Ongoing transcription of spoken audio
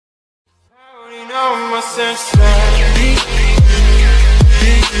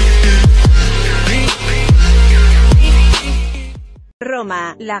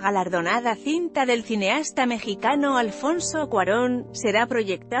Roma, la galardonada cinta del cineasta mexicano Alfonso Cuarón, será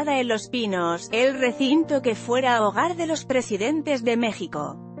proyectada en Los Pinos, el recinto que fuera hogar de los presidentes de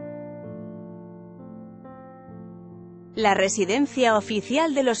México. La residencia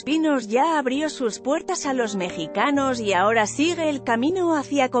oficial de Los Pinos ya abrió sus puertas a los mexicanos y ahora sigue el camino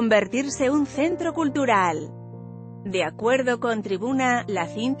hacia convertirse en un centro cultural. De acuerdo con Tribuna, la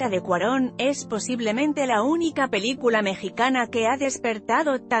cinta de Cuarón es posiblemente la única película mexicana que ha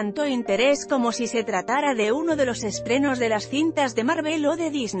despertado tanto interés como si se tratara de uno de los estrenos de las cintas de Marvel o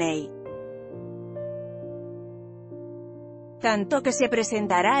de Disney. Tanto que se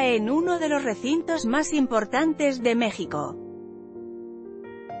presentará en uno de los recintos más importantes de México.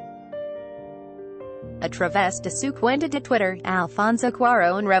 A través de su cuenta de Twitter, Alfonso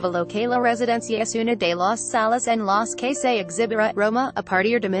Cuarón reveló que la residencia es una de las salas en las que se exhibirá Roma, a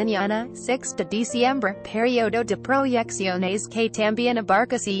partir de mañana, 6 de diciembre, periodo de proyecciones que también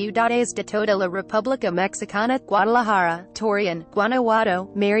abarca ciudades de toda la República Mexicana, Guadalajara, Torreón,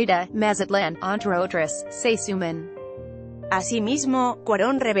 Guanajuato, Mérida, Mazatlán, entre otras, se suman. Asimismo,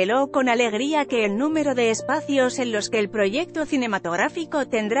 Cuarón reveló con alegría que el número de espacios en los que el proyecto cinematográfico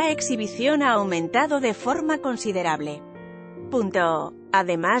tendrá exhibición ha aumentado de forma considerable.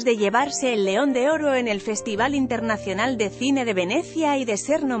 Además de llevarse el León de Oro en el Festival Internacional de Cine de Venecia y de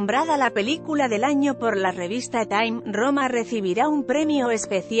ser nombrada la película del año por la revista Time, Roma recibirá un premio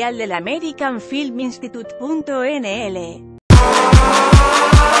especial del American Film Institute. NL.